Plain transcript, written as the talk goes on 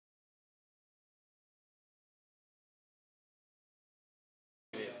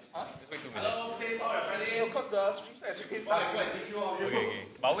minutes. Huh? Just wait 2 minutes. No, because the stream's actually starting. Okay.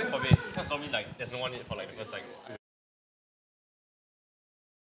 But I'll wait for a bit, because normally like there's no one in it for like the first like 2.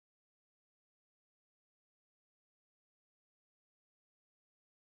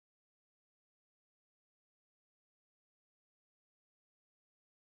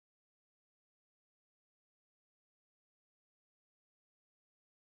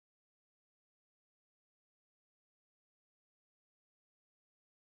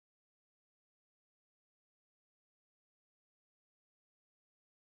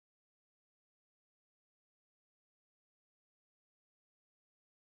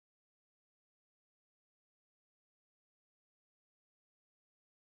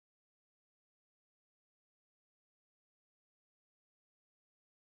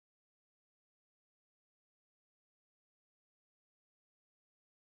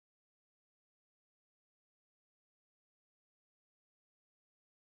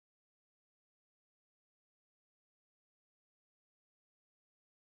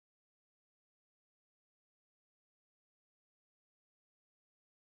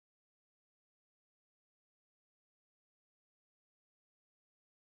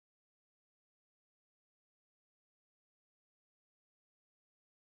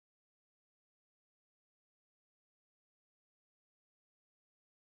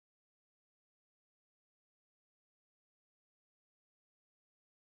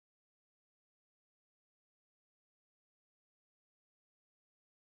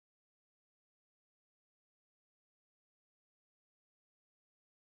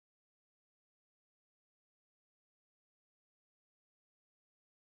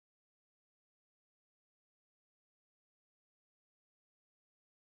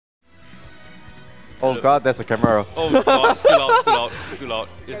 Oh god, there's a camera. Oh god, it's too loud, it's too loud, it's too loud.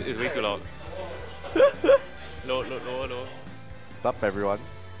 It's way too loud. Lower, lower. What's up, everyone?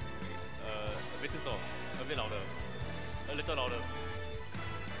 A bit too soft. A bit louder. A little louder.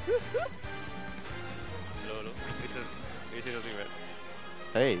 Low. You say something, Rex?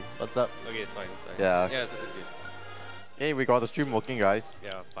 Hey, what's up? Okay, it's fine, it's fine. Yeah. Yeah, it's good. Hey, we got the stream working, guys.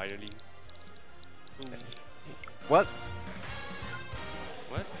 Yeah, finally. Ooh. What?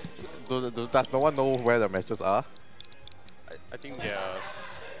 What? Does no one know where the matches are? I think they're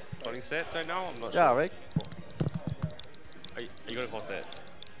calling sets right now, I'm not Yeah, sure. right? Are you gonna call sets?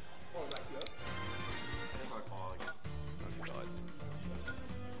 Oh god.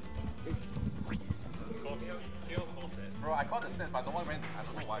 Call sets. Bro, I called the sets, but no one went. I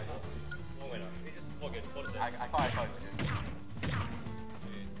don't know why. Oh wait, you just call again, call the sets. I called it.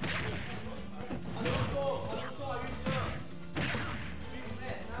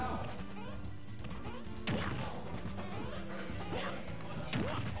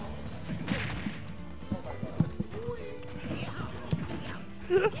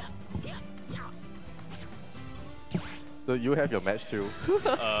 So you have your match too.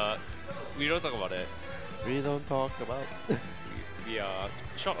 We don't talk about that. We don't talk about. We are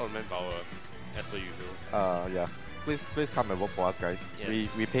short on manpower, as per usual. Yes. Please come and work for us, guys. Yes.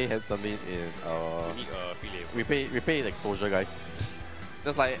 We pay handsomely in We need free labor. we pay in exposure, guys.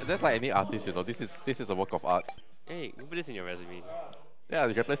 Just like any artist, you know, this is a work of art. Hey, you put this in your resume. Yeah,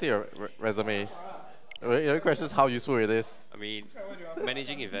 you can place it in your resume. Your question is how useful it is. I mean,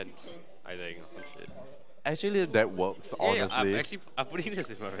 managing events, I think, or some shit. Actually, that works, honestly. Yeah, I'm putting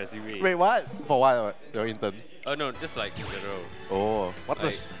this in my resume. Wait, what? For what? Your intern? Oh no, just like in general. Oh, what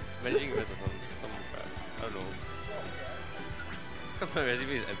Like, the? managing events or some crap. I don't know. Because my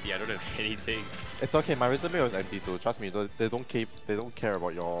resume is empty, I don't have anything. It's okay. My resume was empty too. Trust me, they don't care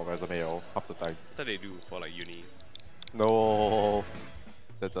about your resume at all half the time. I thought they do for like uni. No,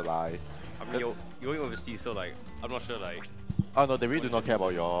 that's a lie. I mean, you're going overseas, so like, I'm not sure like. Oh no, they really do not care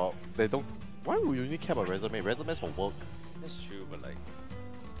about your. They don't. Why would you need care about resume? Resumes for work. That's true, but like.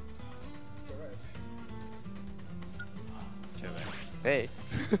 Sure, man. Hey.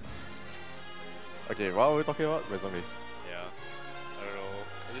 Okay, what are we talking about? Resume. Yeah. I don't know.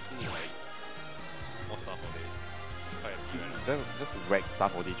 I just need like more stuff on it. It's quite a bit. Just wreck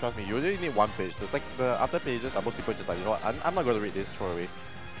stuff only. Trust me, you only need one page. The other pages are most people just like, you know what? I'm not going to read this. Throw away.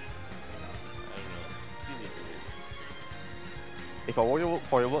 If I want you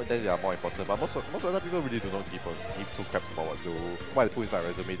for your work, then they are more important. But most other people really do not give two craps about what they put inside a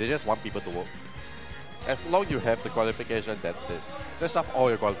resume. They just want people to work. As long as you have the qualification, that's it. Just shove all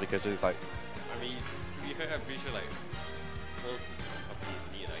your qualifications inside. I mean, to be fair, I'm pretty sure like most companies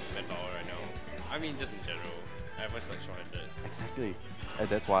need like manpower right now. I mean, just in general, everyone's like short-handed. Exactly. And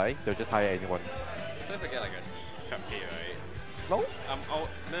that's why they'll just hire anyone. So if I get like a crap pay, right? No?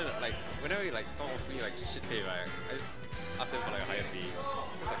 No, like whenever like someone offers me like shit pay, right, I just ask them for like a higher pay.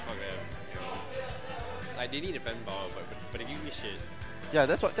 It's like fuck them, you know. Like they need a fan power, but they give me shit. Yeah,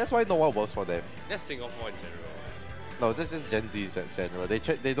 that's why no one works for them. That's Singapore in general. No, that's just Gen Z in general.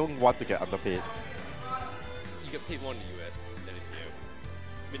 They don't want to get underpaid. You get paid more in the US than in here.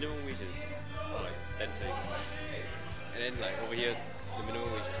 Minimum wage is like 10 cents. And then like over here, the minimum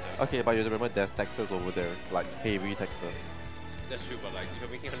wage is 7. Okay, but you remember there's taxes over there, like heavy taxes. That's true, but like if you're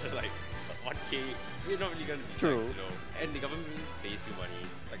making under like 1K, you're not really gonna be True. taxed, you know. And the government pays you money,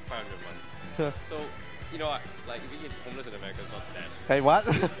 like 500 a month. So, you know, like being homeless in America is not that. Hey, what?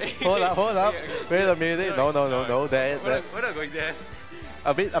 hold up. Okay, Wait a minute. No. We're not going there.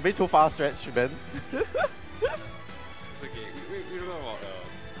 A bit too far stretch, man. It's okay. We don't know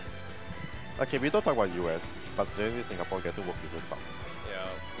about. Okay, we don't talk about US, but generally Singapore getting work just sucks. Yeah.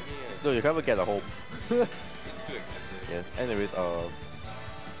 No, you can't even get a home. It's too expensive. Yes. Anyways,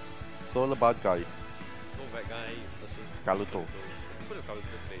 Solar Badguy, So Badguy versus Kalluto. Who does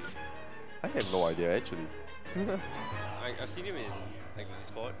Kalluto play? I have no idea actually. I've seen him in like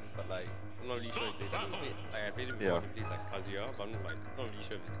Discord, but like I'm not really sure if he plays. I played him before. Yeah. He plays like Kazuya, but I'm like not really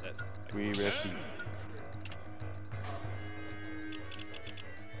sure if that's. Like, We will see.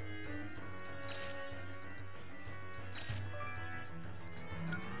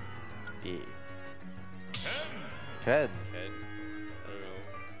 Yeah. Can. I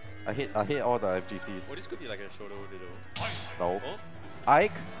don't know. I hate all the FGCs. Well, this could be like a shoulder though. No. Oh,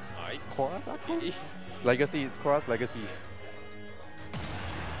 Ike? I. Korra? It's- Legacy, it's Korra's legacy. Oh, I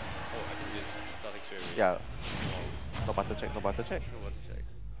think this starting straight away. Yeah. Oh, No butter check, no butter check. no one to check.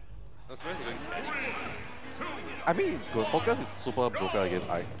 I'm surprised he didn't carry. I mean it's good. Focus is super broken against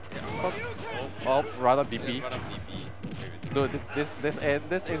Ike. Oh, Oh, rather BP. run up DP. It's very good. Dude, this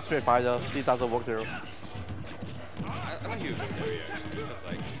end straight fire. This doesn't work here. I thought he would go there actually, because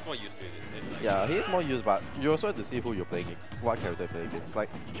like he's more used to it. And, like, Yeah, he is more used, but you also have to see who you're playing, what character you're playing against. Like,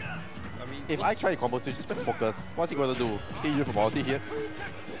 I mean, if I try to combo switch, just press focus. What's he gonna do? Hit you from ulti here.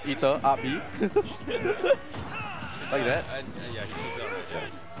 Eater, up B. Like that. yeah, he chose it on the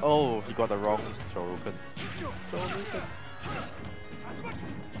jump. Oh, he got the wrong Shoryuken.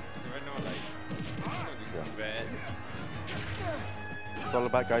 Right now, like, Yeah. bad. It's all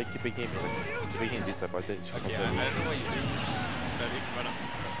about guy keeping him disadvantage Okay, I constantly. don't know what he's doing. He's spamming run up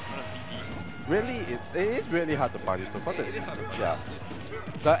DP. Really, it is really hard to punish though, cause It is it's, hard to punish.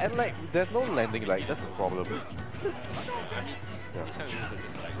 yeah. And like, there's no landing, like, that's the problem. I mean, Yeah. these kind of moves are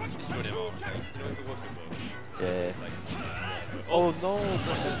just like, you just throw them out. Like, you know, if it works, it works. Yeah. It's like, Oh no!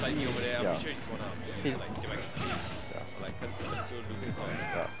 just like me over there, I'm Yeah. pretty sure he just won out. He's- Like, get back to stage. Yeah. Or like, control losing song.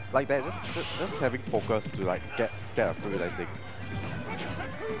 Yeah. Like that, just having focus to like get a free landing.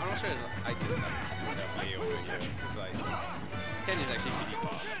 I'm not sure if I just like the play over here. It's like, Ken is actually pretty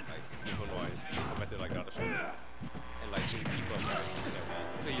fast, like, movement-wise, compared to like the other shoulders. And like, people are trying to that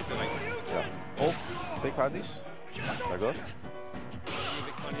way. So he's like, Yeah. Oh, big punish. There goes.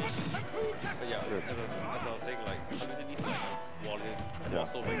 big punish. But yeah, Good. as I was saying, like, Kalluto needs to like wall it Yeah. more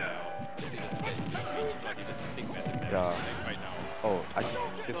so right now. He doesn't get his reach, like he just take massive damage Yeah. like, right now. Oh,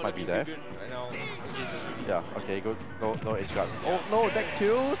 this Not might be looking there. too good right now. Okay, just really Yeah. Okay. Good. No edge guard. Oh no, that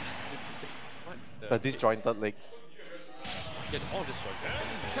kills. what The disjointed legs. get all destroyed.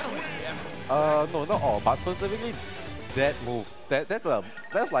 Kind of damage. No, not all, but specifically that move.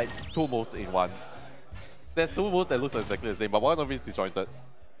 That's like two moves in one. There's two moves that looks exactly the same, but one of it is disjointed.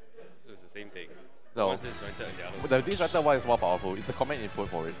 So it's the same thing. No. One's disjointed and the other. The disjointed one is more powerful. It's a command input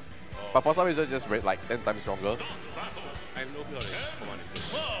for it. But for some reason, it's just rate like 10 times stronger. I have no clue how to command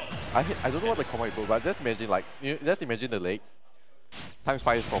it. I don't know what the command input, but just imagine like just imagine the leg times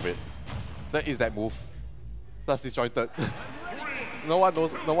 5 from it. That is that move. That's disjointed. no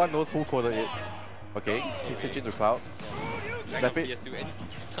one knows who coded it. Okay, he's switching to Cloud. Like Left a it. PS2 and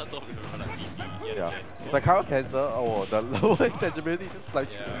he starts off with a run up DP. Yeah. If the Kyle cancel, oh the lower intangibility just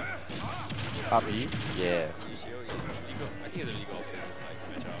like Yeah. up E. Yeah. I think it's a legal option, just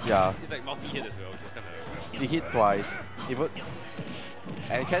like match up. Yeah. It's like multi-hit as well, which is kind of. He hit twice. Even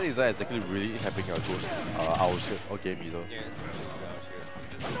and Ken isn't exactly really having a good our shit or game either. Yeah, it's really legal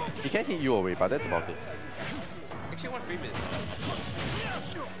shit. Just like, He can hit you away, but that's about it. actually, what frame is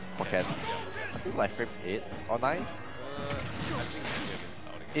For Ken. Yeah. I think it's like frame 8 or 9. I think it's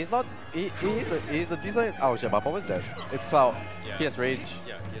clouding. It's not. It is a decent outshot, but problem is that it's Cloud. Yeah. He has range.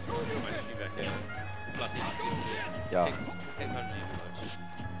 Yeah, yes, minus feedback. Yeah. Plus, he just uses it. Yeah. Ken can't really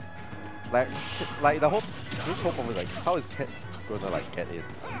do much. Like the whole his whole problem is like how is Ken gonna like get in?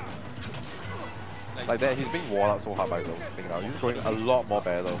 Like that, he's being walled out so hard by the thing now. He's going a lot more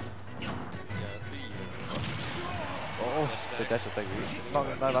better. Yeah, it's pretty even. Oh, the dash attack reach. Not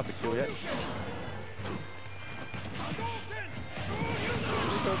enough to kill yet.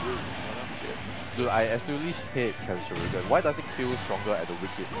 Dude, I absolutely hate Kalluto. Why does it kill stronger at the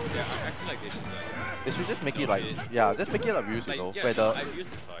wicket? Yeah, I feel like they should like... They should just make it like, yeah, just make it like Views, you know, yeah, where the... I use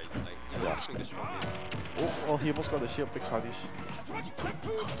this fight, like, you know, just make the strong hit. Oh, he almost got the shield, big punish.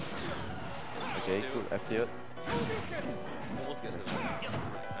 Okay, good F tier. Almost gets the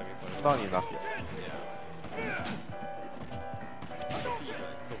Not enough yet. Yeah. I see,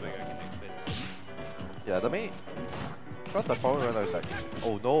 like, so big I can extend. Yeah, the main... Because the power runner is like,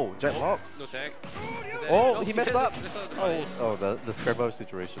 oh no, jet lock. No tag. Oh, he messed up. Oh, oh, the scramble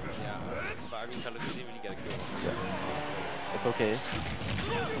situations. Yeah, but I mean, Kalluto didn't really get a kill. Yeah, it's okay.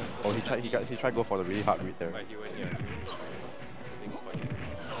 Oh, he tried go for the really hard read there. Right, he went, yeah.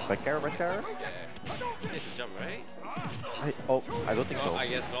 Back air, back air. Yeah. It's his jump, right? I don't think so. I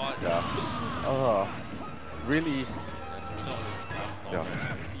guess not. Yeah. Really. Yeah.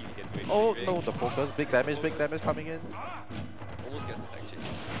 Oh no, the focus, big damage coming in. Almost gets attack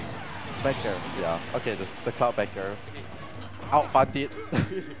chase. Back air, yeah. Okay, the cloud back air. Out funded.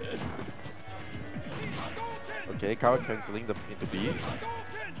 Okay, Kara cancelling into B.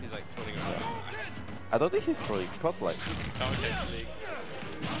 He's like floating around. I don't think he's throwing because like Kara cancelling.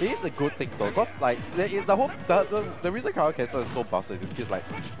 it is a good thing though, because like the reason Kara cancel is so busted is because like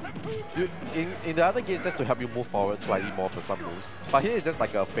in the other games just to help you move forward slightly more for some moves. But here it's just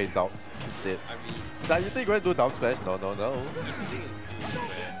like a fade out instead. I mean, like you think you're gonna do down smash? No. this thing is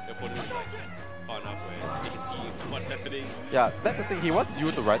where the opponent is like far enough where they can see what's happening. Yeah, that's the thing. He wants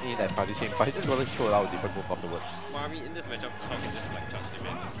you to run in and punish him, but he just gonna throw out a different move afterwards. Well, I mean, in this matchup, Kara can just like touch him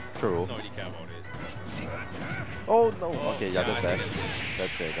and just True. not really care about it. Oh no. Okay, yeah, that's that.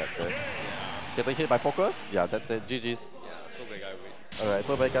 That's it. That's it. Getting hit by focus? Yeah, that's it. GG's. Yeah, so big guy wins. Alright,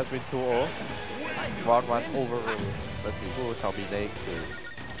 so bad guys win 2-0. Round 1 overall. Let's see who shall be next.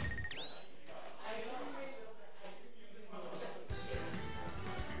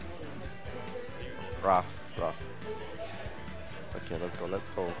 Rough. Okay, let's go.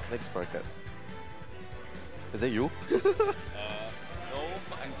 Next bracket. Is it you? No.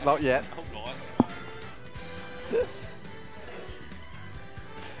 Not yet. I hope not.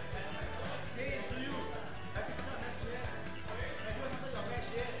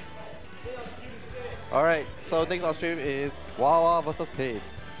 Alright, so next on stream is Wawa versus Pain.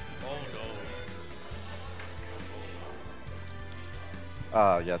 Oh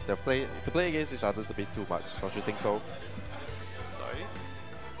no. Yes, to play against each other is a bit too much, don't you think so? Sorry?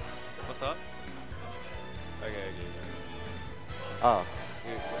 What's up? Okay. Ah,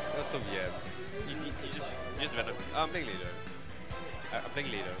 That's so weird. You just went up. I'm playing later. I'm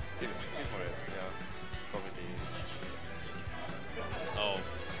playing later. Same for it. Yeah. Probably. Oh.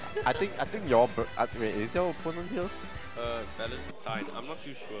 I think wait, is your opponent here? Valentine. I'm not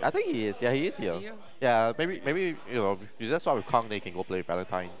too sure. I think he is. Yeah, he is here. Is he here? Yeah, maybe you know, you just swap with Kong, they can go play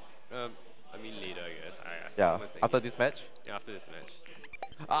Valentine. I mean later, I guess. Yeah, after this match. Yeah, after this match.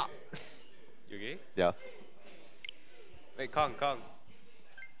 Ah. You okay? Yeah. Wait, Kong.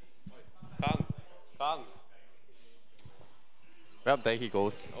 Well, there he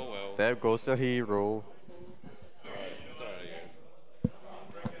goes. Oh well. There goes the hero. Sorry, I guess.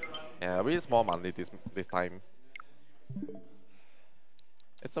 Yeah, we small money this time.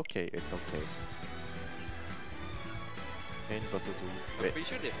 It's okay. Pain versus Wu. I'm Wait, pretty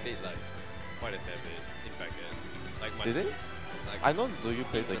sure they played like quite a fair bit in back then. Like did they? Like, I know Zuyu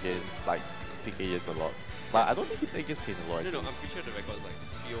plays against like PKs a lot, but I don't think he plays against Pain a lot. No, I'm pretty sure the record's like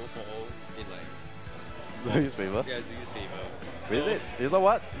 3-0-4-0 in like Zuyu's favor. yeah, Zuyu's favor. Is it? You know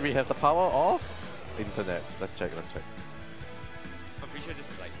what? We have the power of internet. Let's check. I'm pretty sure this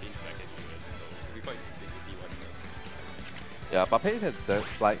is like Pain's bracket unit, so it'll be quite interesting to see what's like. Yeah, but Pain has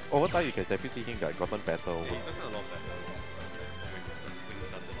like over time you can definitely see him get gotten better. Yeah, he's gotten a lot better when he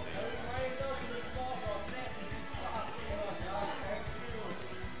started playing.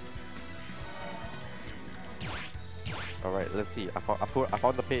 All right, let's see. I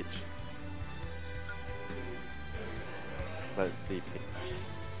found the page. Let's see.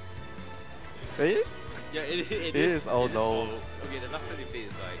 It is. Yeah, it It is. Oh no. Okay, the last time they played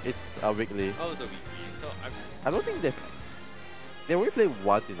is like It's weekly. oh, it's a weekly. So I don't think they only play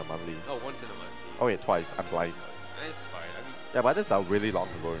once in a monthly. once in a month. Oh wait, twice. I'm blind. And it's fine. I mean, Yeah, but that's a really long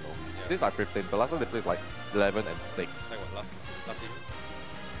ago, you know. Yeah. This is like 15. The last time they played is like 11 and 6. it's like what last year?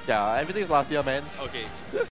 Yeah, everything's last year, man. Okay.